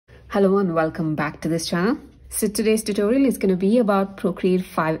Hello and welcome back to this channel. So today's tutorial is going to be about Procreate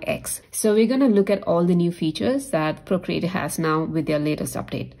 5X. So we're going to look at all the new features that Procreate has now with their latest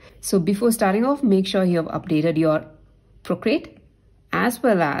update. So before starting off, make sure you have updated your Procreate as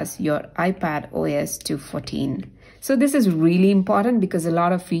well as your iPadOS to 14. So this is really important because a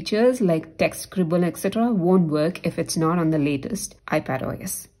lot of features like text, Scribble, etc. won't work if it's not on the latest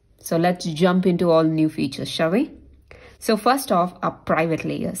iPadOS. So let's jump into all new features, shall we? So first off are private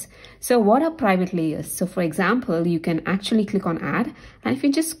layers. So what are private layers? So for example, you can actually click on add, and if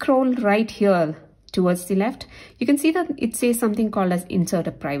you just scroll right here towards the left, you can see that it says something called as insert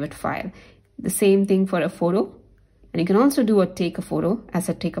a private file. The same thing for a photo. And you can also do a take a photo as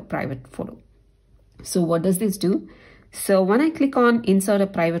a take a private photo. So what does this do? So when I click on insert a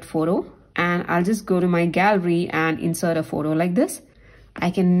private photo, and I'll just go to my gallery and insert a photo like this, I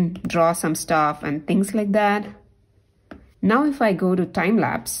can draw some stuff and things like that. Now if I go to time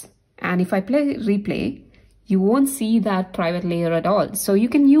lapse and if I replay, you won't see that private layer at all. So you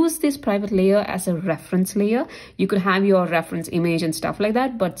can use this private layer as a reference layer. You could have your reference image and stuff like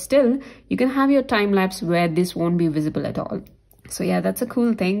that, but still you can have your time lapse where this won't be visible at all. So yeah, that's a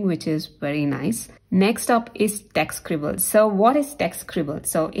cool thing, which is very nice. Next up is text scribble. So what is text scribble?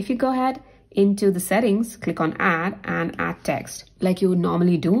 So if you go ahead into the settings, click on add and add text like you would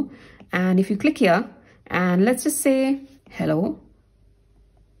normally do. And if you click here and let's just say hello,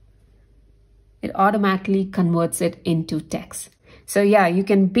 it automatically converts it into text. So yeah, you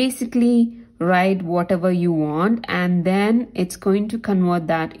can basically write whatever you want and then it's going to convert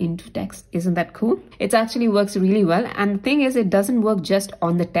that into text. Isn't that cool? It actually works really well. And the thing is, it doesn't work just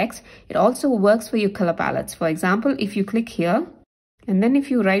on the text. It also works for your color palettes. For example, if you click here, and then if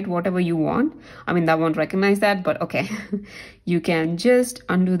you write whatever you want, I mean, that won't recognize that, but okay. You can just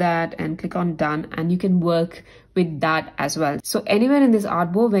undo that and click on done and you can work with that as well. So anywhere in this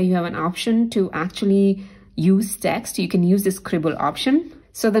artboard where you have an option to actually use text, you can use the scribble option.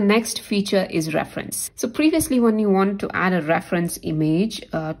 So the next feature is reference. So previously when you want to add a reference image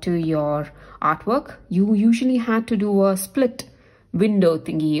to your artwork, you usually had to do a split window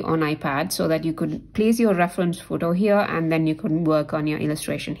thingy on iPad so that you could place your reference photo here and then you could work on your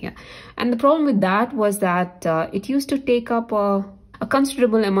illustration here. And the problem with that was that it used to take up a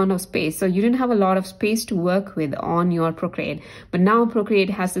considerable amount of space. So you didn't have a lot of space to work with on your Procreate. But now Procreate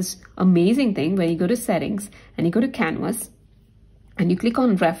has this amazing thing where you go to settings and you go to canvas and you click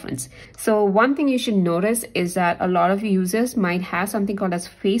on reference. So one thing you should notice is that a lot of users might have something called as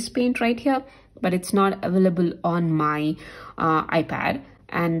face paint right here, but it's not available on my iPad.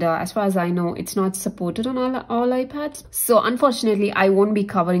 And as far as I know, it's not supported on all iPads. So unfortunately, I won't be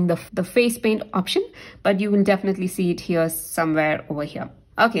covering the face paint option, but you will definitely see it here somewhere over here.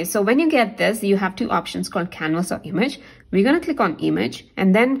 Okay, so when you get this, you have two options called canvas or image. We're going to click on image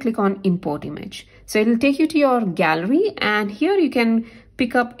and then click on import image. So it'll take you to your gallery and here you can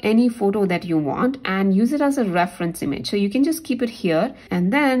pick up any photo that you want and use it as a reference image. So you can just keep it here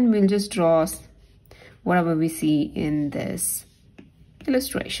and then we'll just draw whatever we see in this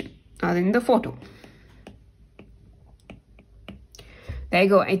illustration or in the photo. There you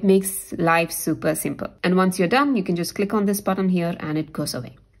go. It makes life super simple. And once you're done, you can just click on this button here and it goes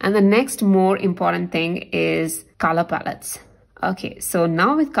away. And the next more important thing is color palettes. Okay, so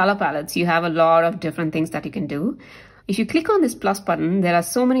now with color palettes, you have a lot of different things that you can do. If you click on this plus button, there are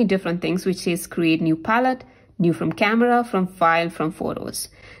so many different things which says create new palette, new from camera, from file, from photos.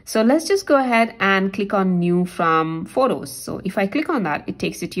 So let's just go ahead and click on new from photos. So if I click on that, it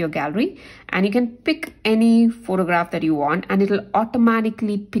takes you to your gallery and you can pick any photograph that you want and it'll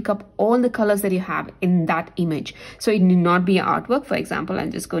automatically pick up all the colors that you have in that image. So it need not be an artwork. For example, I'll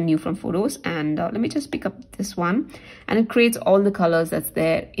just go new from photos and let me just pick up this one and it creates all the colors that's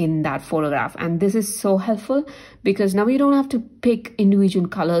there in that photograph. And this is so helpful because now you don't have to pick individual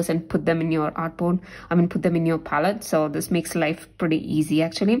colors and put them in your artboard. I mean, put them in your palette. So this makes life pretty easy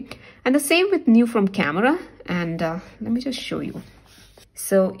actually. And the same with new from camera. And let me just show you.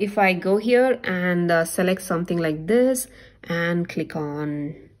 So if I go here and select something like this and click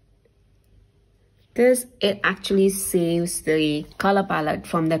on this, it actually saves the color palette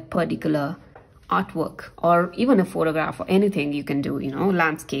from that particular artwork or even a photograph or anything you can do, you know,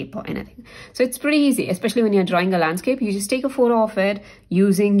 landscape or anything. So it's pretty easy, especially when you're drawing a landscape. You just take a photo of it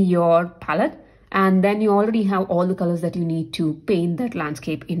using your palette and then you already have all the colors that you need to paint that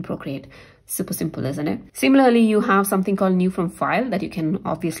landscape in Procreate. Super simple, isn't it? Similarly, you have something called new from file that you can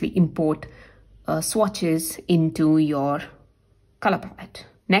obviously import swatches into your color palette.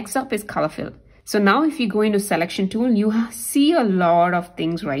 Next up is color fill. So now if you go into selection tool, you see a lot of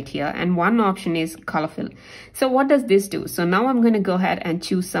things right here. And one option is color fill. So what does this do? So now I'm going to go ahead and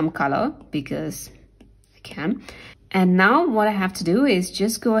choose some color because I can. And now what I have to do is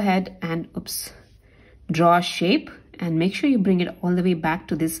just go ahead and draw a shape and make sure you bring it all the way back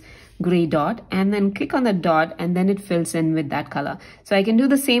to this gray dot, and then click on the dot, and then it fills in with that color. So I can do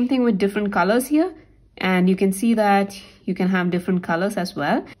the same thing with different colors here, and you can see that you can have different colors as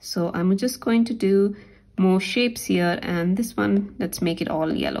well. So I'm just going to do more shapes here, and this one, let's make it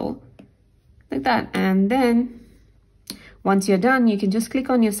all yellow like that. And then once you're done, you can just click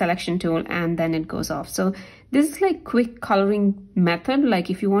on your selection tool and then it goes off. So this is like quick coloring method.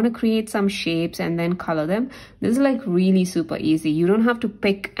 Like if you want to create some shapes and then color them, this is like really super easy. You don't have to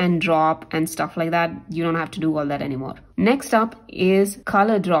pick and drop and stuff like that. You don't have to do all that anymore. Next up is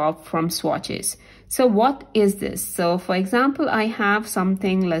color drop from swatches. So what is this? So for example, I have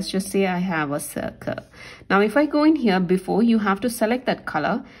something, let's just say I have a circle. Now if I go in here, before you have to select that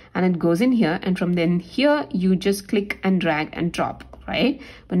color and it goes in here, and from then here you just click and drag and drop, right?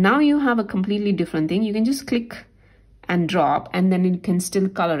 But now you have a completely different thing. You can just click and drop, and then it can still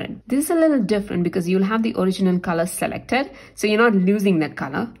color it. This is a little different because you'll have the original color selected, so you're not losing that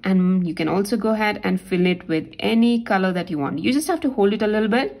color. And you can also go ahead and fill it with any color that you want. You just have to hold it a little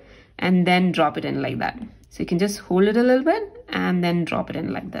bit and then drop it in like that. So you can just hold it a little bit and then drop it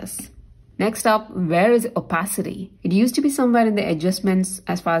in like this. Next up, where is opacity? It used to be somewhere in the adjustments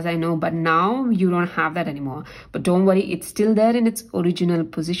as far as I know, but now you don't have that anymore. But don't worry, it's still there in its original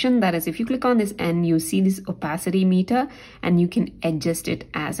position. That is, if you click on this and you see this opacity meter, and you can adjust it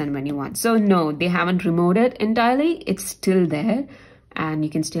as and when you want. So no, they haven't removed it entirely. It's still there and you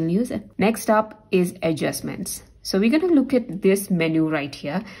can still use it. Next up is adjustments. So we're going to look at this menu right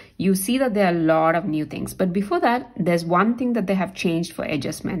here. You see that there are a lot of new things, but before that, there's one thing that they have changed for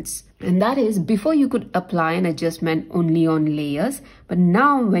adjustments. And that is, before you could apply an adjustment only on layers, but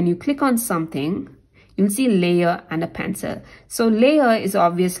now when you click on something, you'll see layer and a pencil. So layer is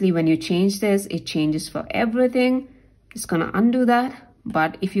obviously when you change this, it changes for everything. Just gonna undo that.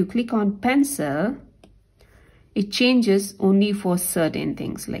 But if you click on pencil, it changes only for certain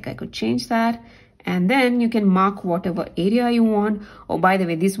things. Like I could change that. And then you can mark whatever area you want. Oh, by the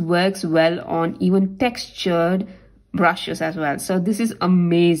way, this works well on even textured brushes as well. So this is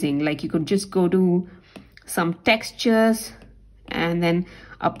amazing. Like you could just go to some textures and then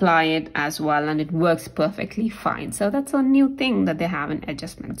apply it as well, and it works perfectly fine. So that's a new thing that they have in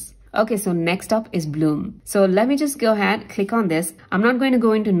adjustments. Okay, so next up is bloom. So let me just go ahead, click on this. I'm not going to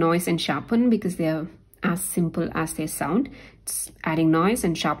go into noise and sharpen because they're as simple as they sound. It's adding noise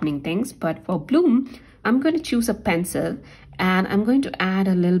and sharpening things. But for bloom, I'm going to choose a pencil and I'm going to add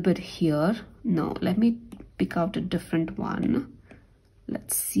a little bit here. No, let me pick out a different one.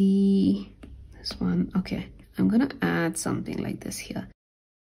 Let's see this one. Okay, I'm going to add something like this here.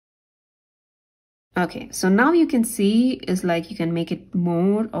 Okay, so now you can see is like you can make it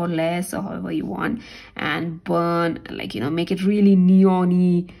more or less or however you want, and burn, like, you know, make it really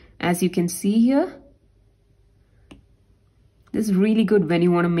neon-y, as you can see here. This is really good when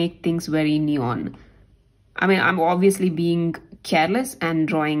you want to make things very neon. I mean, I'm obviously being careless and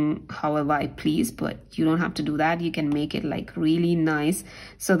drawing however I please, but you don't have to do that. You can make it like really nice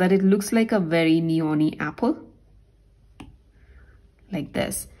so that it looks like a very neon-y apple. Like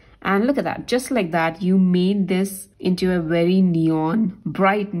this. And look at that, just like that, you made this into a very neon,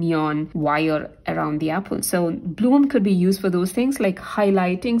 bright neon wire around the apple. So bloom could be used for those things like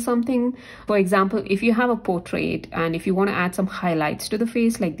highlighting something. For example, if you have a portrait and if you want to add some highlights to the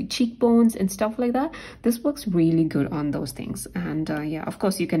face, like the cheekbones and stuff like that, this works really good on those things. And yeah, of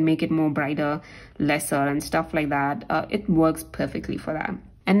course, you can make it more brighter, lesser and stuff like that. It works perfectly for that.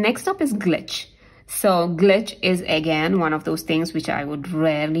 And next up is glitch. So glitch is again one of those things which I would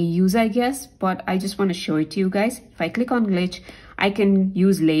rarely use, I guess, but I just want to show it to you guys. If I click on glitch, I can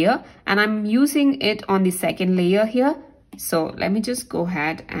use layer, and I'm using it on the second layer here. So let me just go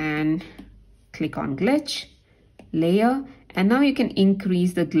ahead and click on glitch, layer, and now you can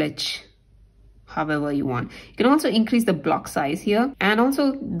increase the glitch however you want. You can also increase the block size here, and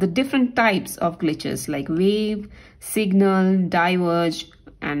also the different types of glitches like wave, signal, diverge,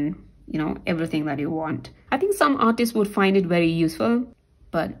 and you know, everything that you want. I think some artists would find it very useful,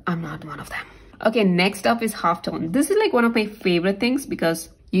 but I'm not one of them. Okay, next up is halftone. This is like one of my favorite things because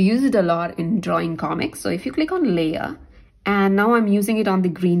you use it a lot in drawing comics. So if you click on layer, and now I'm using it on the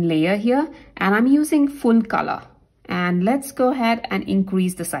green layer here, and I'm using full color. and let's go ahead and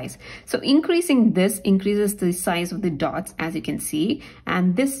increase the size. So increasing this increases the size of the dots, as you can see,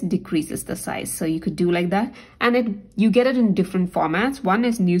 and this decreases the size. So you could do like that, and you get it in different formats. One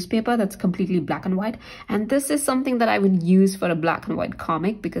is newspaper, that's completely black and white, and this is something that I would use for a black and white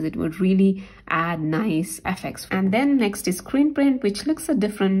comic because it would really add nice effects. And then next is screen print, which looks a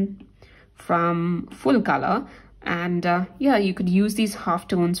different from full color. And yeah, you could use these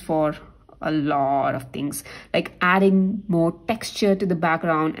halftones for a lot of things, like adding more texture to the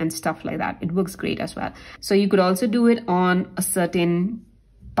background and stuff like that. It works great as well. So you could also do it on a certain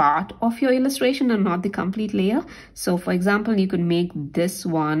part of your illustration and not the complete layer. So for example, you could make this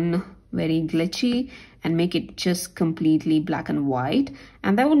one very glitchy and make it just completely black and white,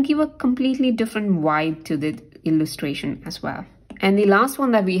 and that would give a completely different vibe to the illustration as well. And the last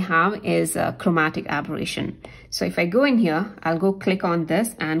one that we have is Chromatic Aberration. So if I go in here, I'll go click on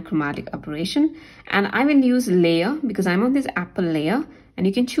this and Chromatic Aberration, and I will use layer because I'm on this Apple layer, and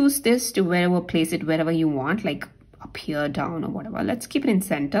you can choose this to place it wherever you want, like up here, down, or whatever. Let's keep it in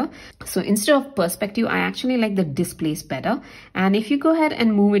center. So instead of perspective, I actually like the displace better. And if you go ahead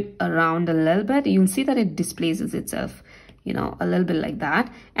and move it around a little bit, you'll see that it displaces itself, you know, a little bit like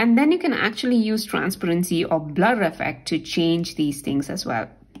that. And then you can actually use transparency or blur effect to change these things as well.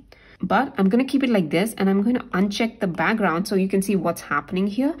 But I'm going to keep it like this, and I'm going to uncheck the background so you can see what's happening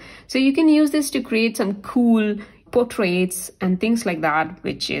here. So you can use this to create some cool portraits and things like that,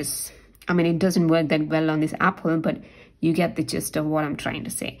 which is, I mean, it doesn't work that well on this Apple, but you get the gist of what I'm trying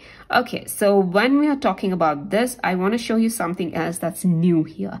to say. Okay, so when we are talking about this, I want to show you something else that's new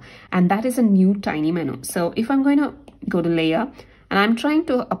here, and that is a new tiny menu. So if I'm going to go to layer and I'm trying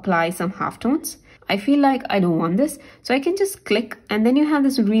to apply some halftones, I feel like I don't want this, so I can just click, and then you have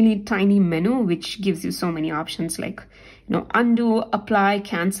this really tiny menu which gives you so many options, like, you know, undo, apply,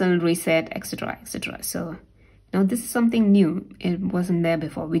 cancel, reset, etc, etc. So now this is something new. It wasn't there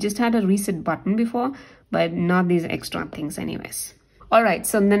before. We just had a reset button before, but not these extra things anyways. All right,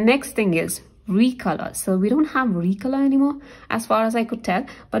 so the next thing is recolor. So we don't have recolor anymore as far as I could tell,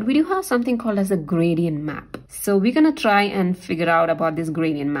 but we do have something called as a gradient map. So we're gonna try and figure out about this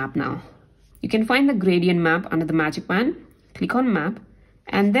gradient map now. You can find the gradient map under the magic wand, click on map,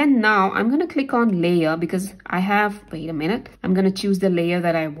 and then now I'm going to click on layer because I have, wait a minute, I'm going to choose the layer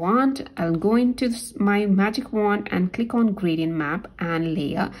that I want. I'll go into my magic wand and click on gradient map and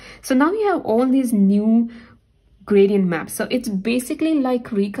layer. So now you have all these new gradient maps. So it's basically like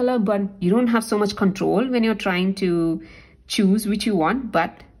recolor, but you don't have so much control when you're trying to choose which you want,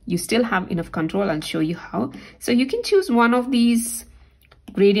 but you still have enough control. I'll show you how. So you can choose one of these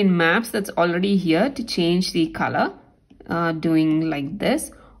gradient maps that's already here to change the color, doing like this,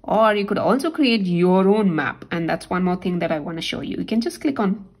 or you could also create your own map. And that's one more thing that I want to show you. You can just click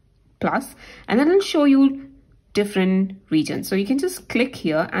on plus, and then it'll show you different regions. So you can just click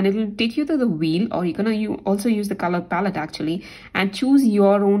here and it'll take you to the wheel, or you're gonna also use the color palette actually and choose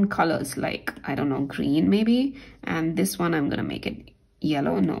your own colors, like, I don't know, green maybe, and this one I'm gonna make it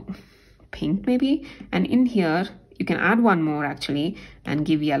yellow, no, pink maybe, and in here you can add one more actually and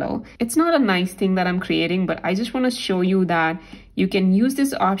give yellow. It's not a nice thing that I'm creating, but I just want to show you that you can use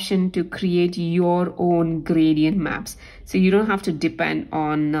this option to create your own gradient maps. So you don't have to depend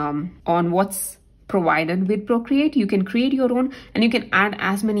on what's provided with Procreate. You can create your own, and you can add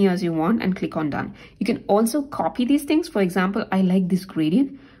as many as you want and click on done. You can also copy these things. For example, I like this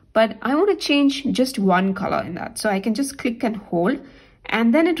gradient, but I want to change just one color in that. So I can just click and hold,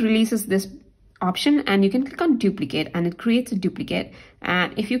 and then it releases this option, and you can click on duplicate and it creates a duplicate.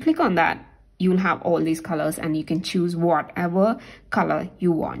 And if you click on that, you will have all these colors and you can choose whatever color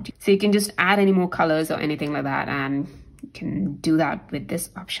you want. So you can just add any more colors or anything like that, and you can do that with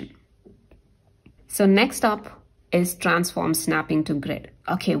this option. So next up is transform snapping to grid.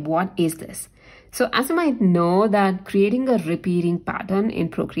 Okay, what is this? So as you might know, that creating a repeating pattern in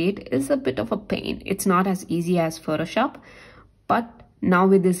Procreate is a bit of a pain. It's not as easy as Photoshop, but now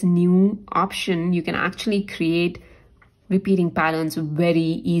with this new option, you can actually create repeating patterns very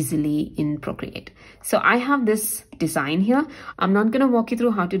easily in Procreate. So I have this design here. I'm not going to walk you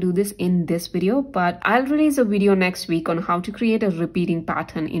through how to do this in this video, but I'll release a video next week on how to create a repeating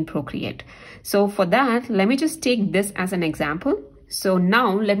pattern in Procreate. So for that, let me just take this as an example. So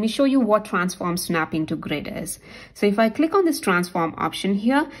now let me show you what transform snapping to grid is. So if I click on this transform option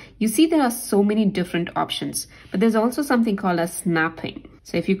here, you see there are so many different options, but there's also something called as snapping.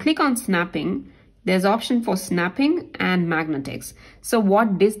 So if you click on snapping, there's option for snapping and magnetics. So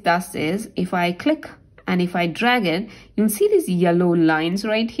what this does is, if I click and if I drag it, you'll see these yellow lines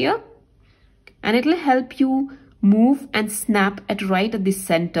right here, and it'll help you move and snap right at the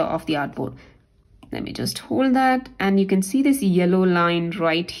center of the artboard. Let me just hold that, and you can see this yellow line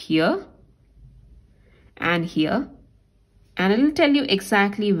right here and here, and it'll tell you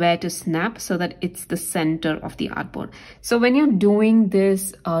exactly where to snap so that it's the center of the artboard. So when you're doing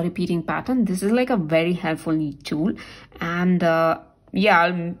this repeating pattern, this is like a very helpful tool. And yeah,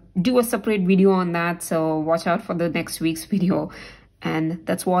 I'll do a separate video on that, so watch out for the next week's video. And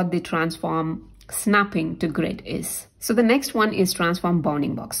that's what the transform snapping to grid is. So the next one is transform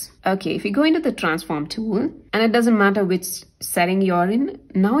bounding box. Okay, if you go into the transform tool, and it doesn't matter which setting you're in,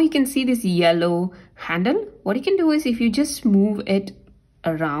 now you can see this yellow handle. What you can do is if you just move it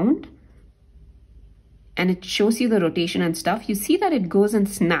around and it shows you the rotation and stuff, you see that it goes and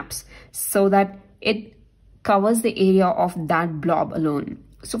snaps so that it covers the area of that blob alone.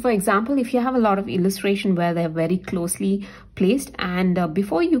 So for example, if you have a lot of illustration where they're very closely placed, and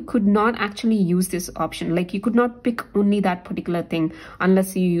before you could not actually use this option, like you could not pick only that particular thing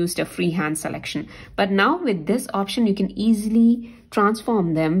unless you used a freehand selection. But now with this option, you can easily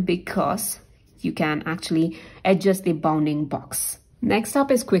transform them because you can actually adjust the bounding box. Next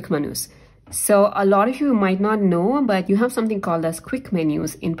up is quick menus. So a lot of you might not know, but you have something called as quick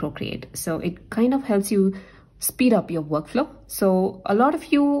menus in Procreate. So it kind of helps you speed up your workflow. So a lot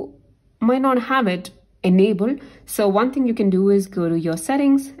of you might not have it enabled. So one thing you can do is go to your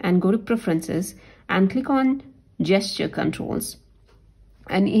settings and go to preferences and click on gesture controls.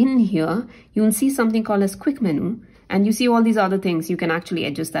 And in here, you'll see something called as quick menu. And you see all these other things. You can actually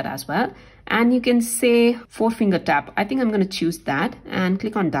adjust that as well. And you can say 4-finger tap. I think I'm going to choose that and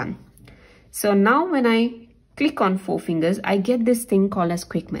click on done. So now when I click on 4 fingers, I get this thing called as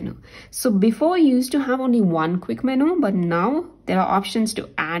quick menu. So before you used to have only one quick menu, but now there are options to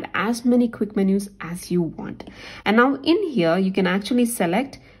add as many quick menus as you want. And now in here, you can actually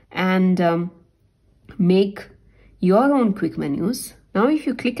select and make your own quick menus. Now if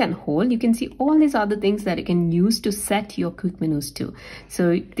you click and hold, you can see all these other things that you can use to set your quick menus to.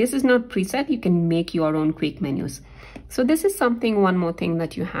 So this is not preset, you can make your own quick menus. So this is one more thing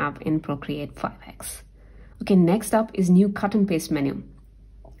that you have in Procreate 5X. Okay, next up is new cut and paste menu.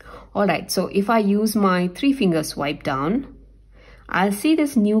 All right, so if I use my 3-finger swipe down, I'll see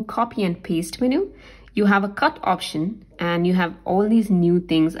this new copy and paste menu. You have a cut option and you have all these new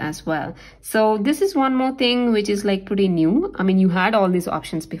things as well. So this is one more thing which is like pretty new. I mean, you had all these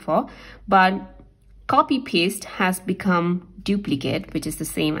options before, but copy paste has become duplicate, which is the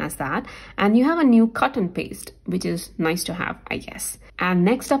same as that. And you have a new cut and paste, which is nice to have, I guess. And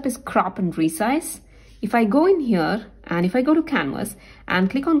next up is crop and resize. If I go in here and if I go to canvas and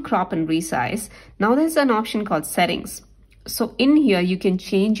click on crop and resize, now there's an option called settings. So in here, you can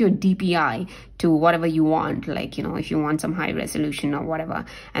change your DPI to whatever you want, like, you know, if you want some high resolution or whatever.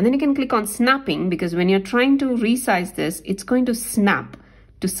 And then you can click on snapping, because when you're trying to resize this, it's going to snap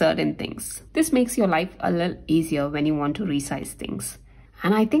to certain things. This makes your life a little easier when you want to resize things.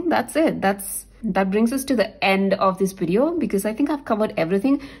 And I think that's it. That brings us to the end of this video, because I think I've covered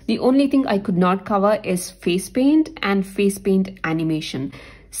everything. The only thing I could not cover is face paint and face paint animation.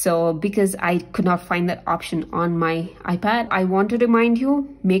 So because I could not find that option on my iPad, I want to remind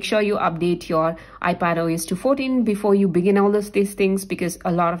you, make sure you update your iPadOS to 14 before you begin all of these things, because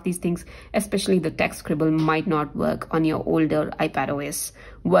a lot of these things, especially the text scribble, might not work on your older iPadOS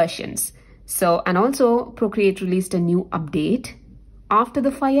versions. So, and also Procreate released a new update after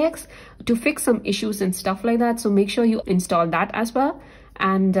the 5X to fix some issues and stuff like that. So make sure you install that as well.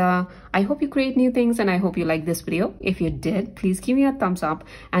 And I hope you create new things, and I hope you like this video. If you did, please give me a thumbs up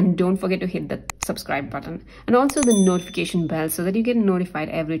and don't forget to hit the subscribe button and also the notification bell so that you get notified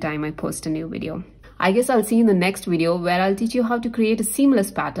every time I post a new video. I guess I'll see you in the next video where I'll teach you how to create a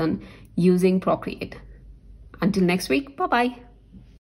seamless pattern using Procreate. Until next week, bye-bye.